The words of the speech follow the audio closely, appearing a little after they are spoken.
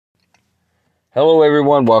Hello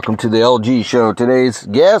everyone, welcome to the LG Show. Today's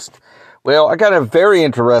guest, well, I got a very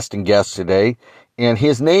interesting guest today, and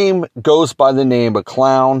his name goes by the name of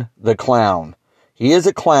Clown the Clown. He is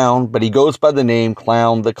a clown, but he goes by the name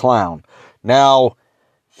Clown the Clown. Now,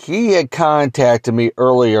 he had contacted me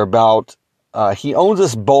earlier about, he owns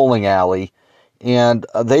this bowling alley, and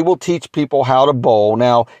they will teach people how to bowl.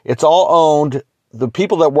 Now, it's all owned, the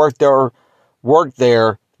people that work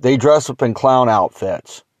there, they dress up in clown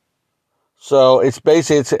outfits. So it's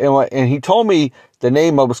basically, and he told me the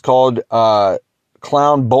name of it's called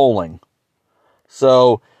Clown Bowling.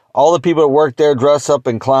 So all the people that work there dress up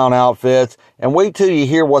in clown outfits, and wait till you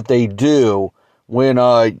hear what they do when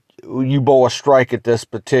you bowl a strike at this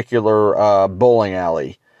particular bowling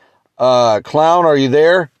alley. Clown, are you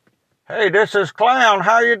there? Hey, this is Clown.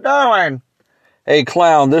 How you doing? Hey,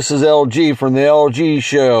 Clown, this is LG from the LG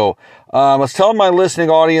Show. I was telling my listening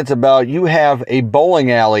audience about you have a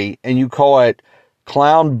bowling alley and you call it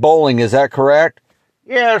Clown Bowling. Is that correct?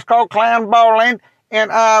 Yeah, it's called Clown Bowling.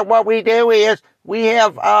 And what we do is we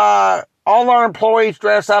have all our employees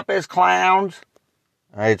dress up as clowns.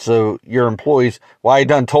 All right, so your employees, well, I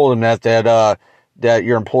done told them that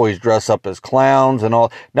your employees dress up as clowns and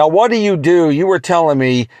all. Now, what do? You were telling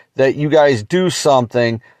me that you guys do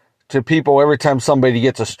something to people every time somebody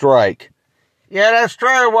gets a strike. Yeah, that's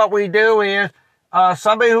true. What we do is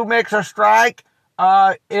somebody who makes a strike,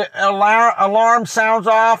 alarm sounds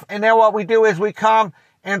off, and then what we do is we come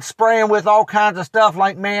and spray them with all kinds of stuff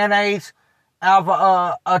like mayonnaise, out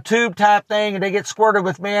of a tube type thing, and they get squirted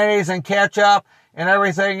with mayonnaise and ketchup and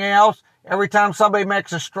everything else every time somebody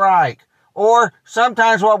makes a strike. Or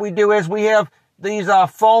sometimes what we do is we have these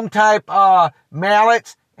foam type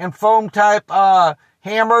mallets and foam type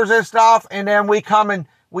hammers and stuff, and then we come and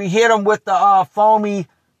we hit them with the foamy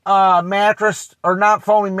mattress, or not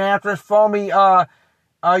foamy mattress, foamy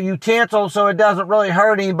utensil, so it doesn't really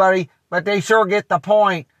hurt anybody, but they sure get the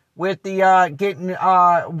point with the getting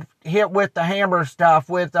hit with the hammer stuff,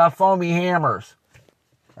 with foamy hammers.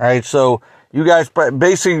 All right, so you guys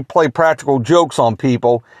basically play practical jokes on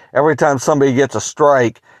people every time somebody gets a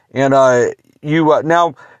strike, and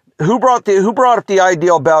now. Who brought up the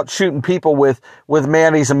idea about shooting people with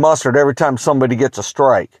mayonnaise and mustard every time somebody gets a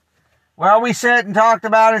strike? Well, we sat and talked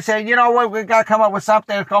about it and said, you know what, we've got to come up with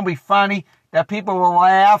something that's going to be funny, that people will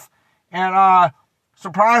laugh. And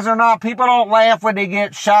surprise or not, people don't laugh when they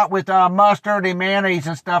get shot with mustard and mayonnaise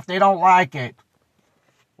and stuff. They don't like it.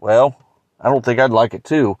 Well, I don't think I'd like it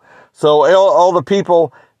too. So all the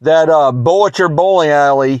people that bowl at your bowling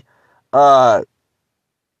alley,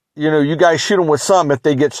 you guys shoot them with something if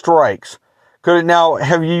they get strikes.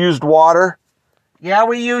 Have you used water? Yeah,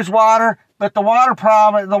 we use water, but the water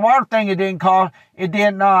thing it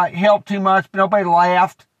didn't help too much. Nobody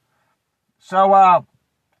laughed. So,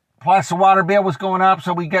 plus the water bill was going up,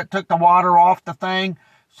 so we took the water off the thing.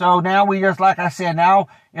 So now we just, like I said, now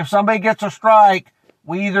if somebody gets a strike,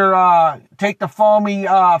 we either take the foamy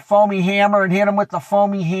hammer and hit them with the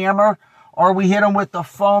foamy hammer, or we hit them with the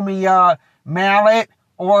foamy mallet,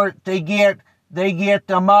 or they get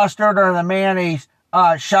the mustard or the mayonnaise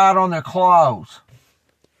shot on their clothes.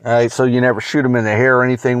 All right, so you never shoot them in the hair or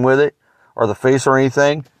anything with it, or the face or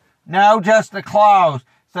anything? No, just the clothes.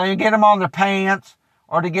 So you get them on the pants,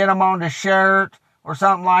 or to get them on the shirt, or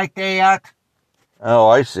something like that. Oh,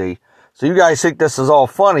 I see. So you guys think this is all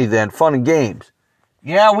funny then, fun and games?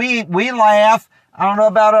 Yeah, we laugh. I don't know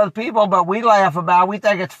about other people, but we laugh about it. We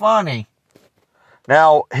think it's funny.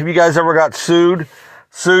 Now, have you guys ever got sued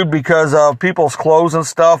because people's clothes and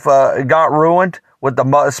stuff got ruined with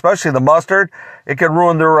especially the mustard? It could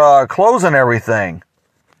ruin their clothes and everything.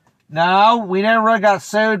 No, we never really got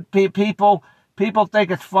sued. People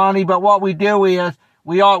think it's funny, but what we do is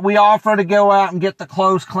we offer to go out and get the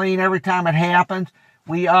clothes clean every time it happens.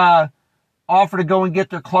 We offer to go and get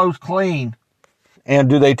their clothes clean. And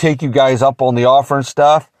do they take you guys up on the offer and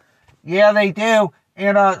stuff? Yeah, they do.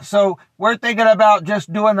 And so we're thinking about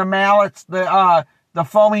just doing the mallets, the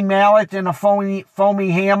foamy mallets and the foamy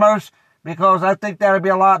hammers, because I think that would be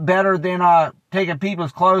a lot better than taking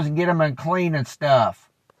people's clothes and get them in clean and stuff.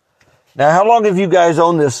 Now, how long have you guys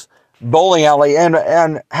owned this bowling alley,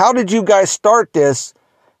 and how did you guys start this?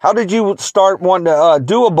 How did you start wanting to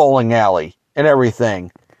do a bowling alley and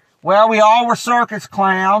everything? Well, we all were circus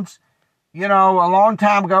clowns. A long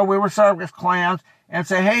time ago, we were circus clowns, and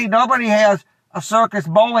say, hey, nobody has a circus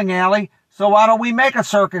bowling alley, so why don't we make a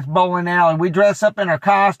circus bowling alley? We dress up in our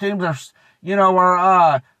costumes,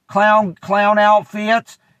 our clown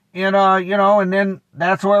outfits, and and then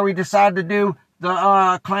that's where we decided to do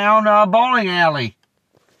the clown bowling alley.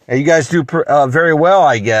 You guys do very well,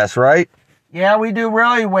 I guess, right? Yeah, we do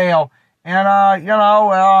really well.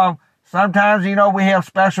 And, sometimes, we have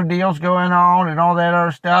special deals going on and all that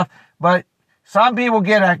other stuff. But some people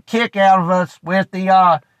get a kick out of us with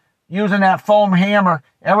the, using that foam hammer.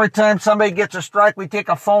 Every time somebody gets a strike, we take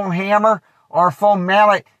a foam hammer or a foam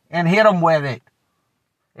mallet and hit them with it.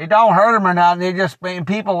 It don't hurt them or nothing. And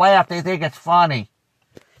people laugh. They think it's funny.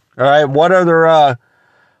 All right. What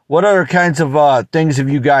other kinds of things have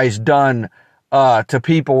you guys done to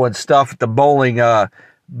people and stuff at the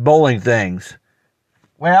bowling things?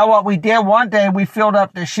 Well, what we did one day, we filled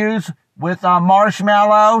up the shoes with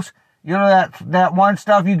marshmallows. You know that one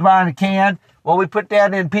stuff you buy in a can. Well, we put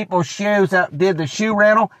that in people's shoes that did the shoe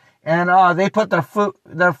rental, and they put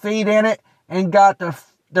their feet in it and got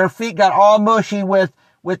their feet got all mushy with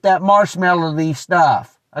that marshmallow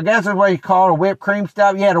stuff. I guess that's what you call it, whipped cream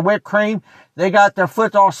stuff. Yeah, the whipped cream. They got their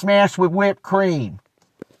foot all smashed with whipped cream.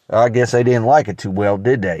 I guess they didn't like it too well,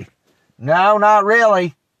 did they? No, not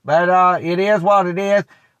really. But it is what it is.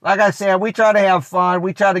 Like I said, we try to have fun.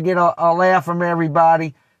 We try to get a laugh from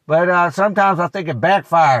everybody. But sometimes I think it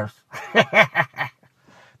backfires.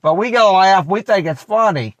 But we get a laugh. We think it's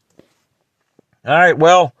funny. All right,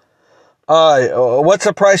 well, what's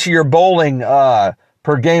the price of your bowling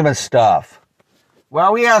per game and stuff?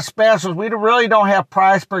 Well, we have specials. We really don't have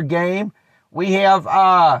price per game. We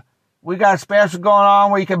have we got specials going on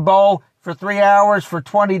where you can bowl for 3 hours for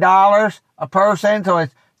 $20 a person. So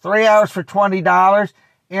it's 3 hours for $20.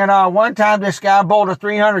 And one time this guy bowled a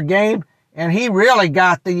 300 game, and he really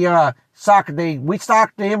got the socket. We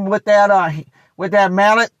socked him with that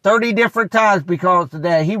mallet 30 different times because of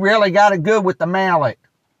that. He really got it good with the mallet.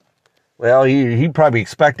 Well, he probably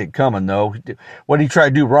expected it coming, though. What did he try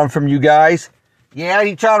to do, run from you guys? Yeah,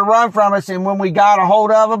 he tried to run from us, and when we got a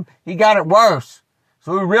hold of him, he got it worse.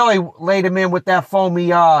 So we really laid him in with that foamy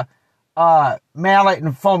mallet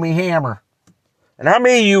and foamy hammer. And how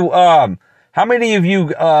many of you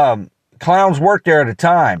clowns work there at a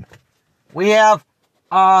time? We have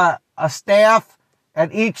a staff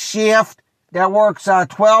at each shift that works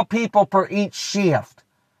 12 people per each shift.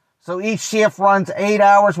 So each shift runs 8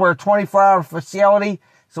 hours. We're a 24-hour facility.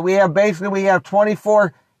 So we have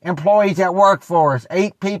 24 employees that work for us.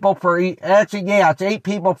 8 people per each. Actually, yeah, it's 8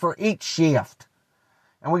 people for each shift.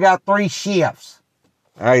 And we got 3 shifts.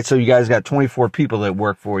 All right, so you guys got 24 people that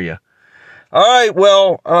work for you. All right,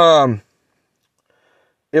 well,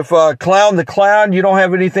 if Clown the Clown, you don't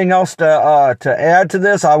have anything else to add to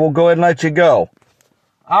this, I will go ahead and let you go.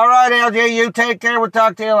 All right, LJ, you take care. We'll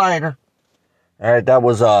talk to you later. All right, that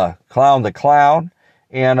was Clown the Clown.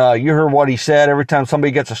 And you heard what he said. Every time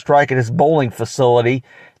somebody gets a strike at his bowling facility,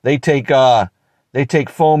 they take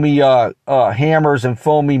foamy hammers and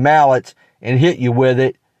foamy mallets and hit you with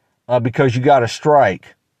it because you got a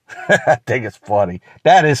strike. I think it's funny.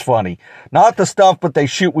 That is funny. Not the stuff, but they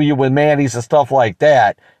shoot you with manis and stuff like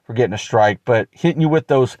that for getting a strike. But hitting you with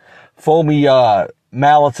those foamy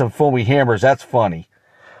mallets and foamy hammers, that's funny.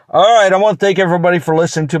 All right, I want to thank everybody for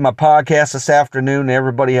listening to my podcast this afternoon.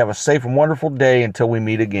 Everybody have a safe and wonderful day until we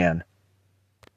meet again.